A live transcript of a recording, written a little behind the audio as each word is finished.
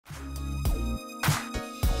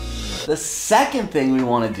The second thing we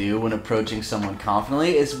want to do when approaching someone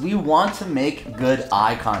confidently is we want to make good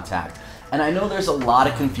eye contact. And I know there's a lot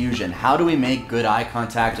of confusion. How do we make good eye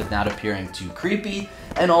contact without appearing too creepy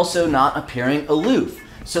and also not appearing aloof?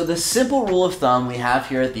 So the simple rule of thumb we have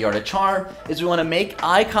here at The Art of Charm is we want to make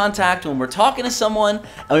eye contact when we're talking to someone,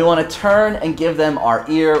 and we want to turn and give them our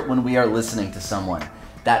ear when we are listening to someone.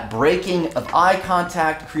 That breaking of eye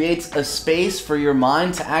contact creates a space for your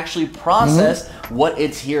mind to actually process what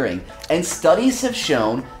it's hearing. And studies have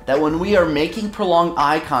shown that when we are making prolonged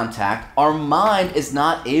eye contact, our mind is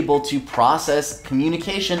not able to process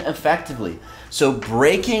communication effectively. So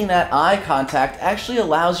breaking that eye contact actually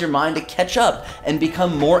allows your mind to catch up and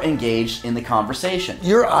become more engaged in the conversation.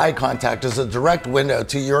 Your eye contact is a direct window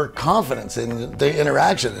to your confidence in the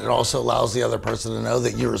interaction. It also allows the other person to know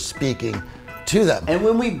that you're speaking to them. And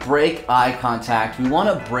when we break eye contact, we want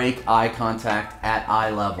to break eye contact at eye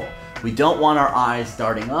level. We don't want our eyes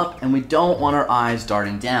darting up and we don't want our eyes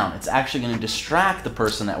darting down. It's actually going to distract the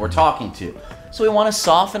person that we're talking to. So we want to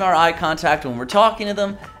soften our eye contact when we're talking to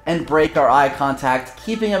them and break our eye contact,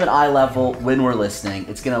 keeping them at eye level when we're listening.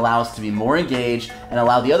 It's going to allow us to be more engaged and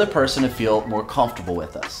allow the other person to feel more comfortable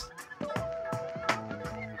with us.